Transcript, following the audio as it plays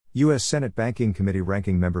U.S. Senate Banking Committee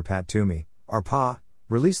Ranking Member Pat Toomey, RPA,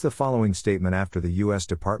 released the following statement after the U.S.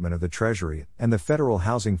 Department of the Treasury and the Federal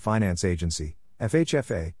Housing Finance Agency,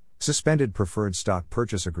 FHFA, suspended preferred stock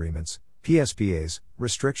purchase agreements, PSPAs,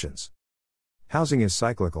 restrictions. Housing is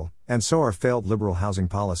cyclical, and so are failed liberal housing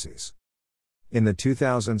policies. In the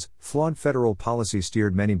 2000s, flawed federal policy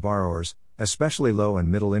steered many borrowers, especially low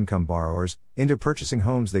and middle income borrowers, into purchasing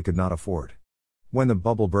homes they could not afford. When the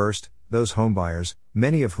bubble burst, those homebuyers,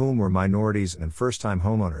 many of whom were minorities and first-time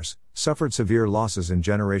homeowners, suffered severe losses in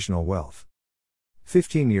generational wealth.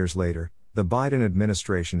 15 years later, the Biden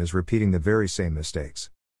administration is repeating the very same mistakes.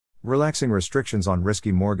 Relaxing restrictions on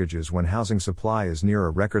risky mortgages when housing supply is near a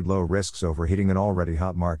record low risks overheating an already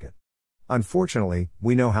hot market. Unfortunately,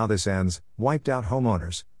 we know how this ends: wiped out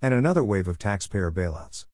homeowners, and another wave of taxpayer bailouts.